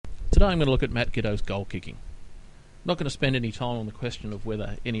Today I'm going to look at Matt Giteau's goal kicking. I'm not going to spend any time on the question of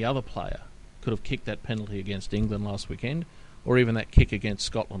whether any other player could have kicked that penalty against England last weekend, or even that kick against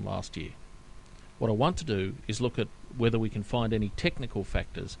Scotland last year. What I want to do is look at whether we can find any technical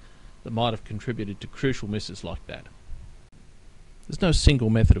factors that might have contributed to crucial misses like that. There's no single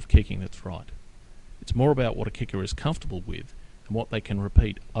method of kicking that's right. It's more about what a kicker is comfortable with and what they can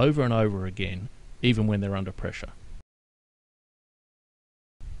repeat over and over again, even when they're under pressure.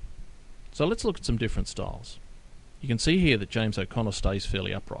 So let's look at some different styles. You can see here that James O'Connor stays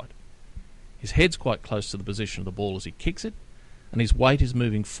fairly upright. His head's quite close to the position of the ball as he kicks it, and his weight is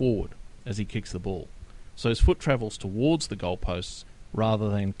moving forward as he kicks the ball. So his foot travels towards the goalposts rather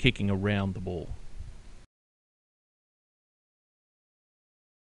than kicking around the ball.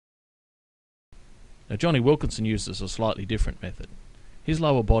 Now Jonny Wilkinson uses a slightly different method. His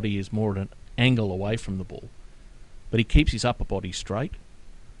lower body is more at an angle away from the ball, but he keeps his upper body straight,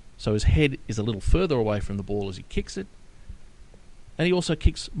 so his head is a little further away from the ball as he kicks it, and he also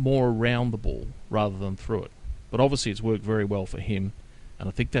kicks more around the ball rather than through it. But obviously it's worked very well for him, and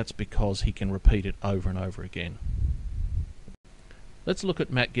I think that's because he can repeat it over and over again. Let's look at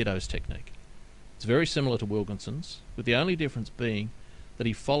Matt Giteau's technique. It's very similar to Wilkinson's, with the only difference being that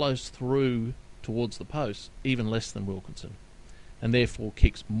he follows through towards the post even less than Wilkinson, and therefore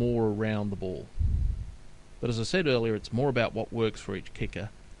kicks more around the ball. But as I said earlier, it's more about what works for each kicker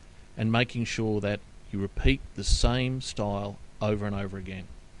and making sure that you repeat the same style over and over again.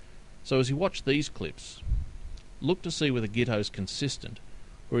 So as you watch these clips, look to see whether Giteau's consistent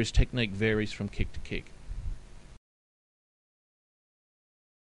or his technique varies from kick to kick.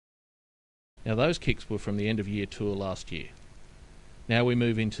 Now those kicks were from the end of year tour last year. Now we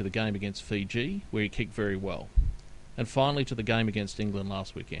move into the game against Fiji, where he kicked very well, and finally to the game against England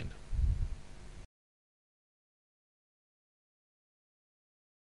last weekend.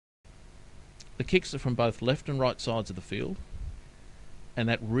 The kicks are from both left and right sides of the field, and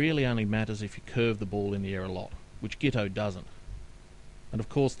that really only matters if you curve the ball in the air a lot, which Giteau doesn't. And of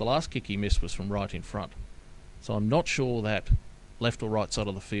course the last kick he missed was from right in front, so I'm not sure that left or right side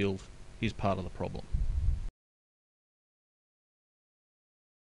of the field is part of the problem.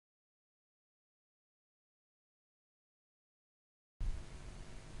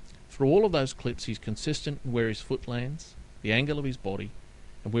 Through all of those clips, he's consistent in where his foot lands, the angle of his body,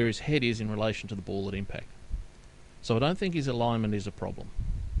 and where his head is in relation to the ball at impact. So I don't think his alignment is a problem.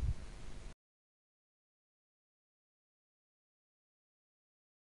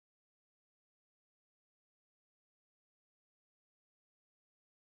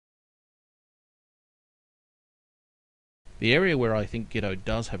 The area where I think Giteau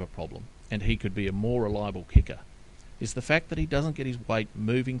does have a problem, and he could be a more reliable kicker, is the fact that he doesn't get his weight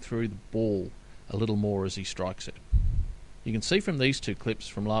moving through the ball a little more as he strikes it. You can see from these two clips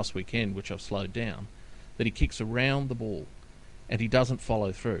from last weekend, which I've slowed down, that he kicks around the ball and he doesn't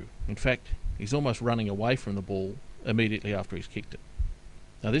follow through. In fact, he's almost running away from the ball immediately after he's kicked it.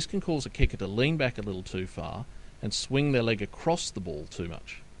 Now this can cause a kicker to lean back a little too far and swing their leg across the ball too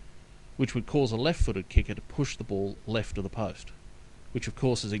much, which would cause a left-footed kicker to push the ball left of the post, which of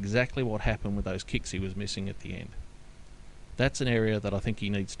course is exactly what happened with those kicks he was missing at the end. That's an area that I think he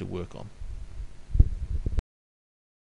needs to work on.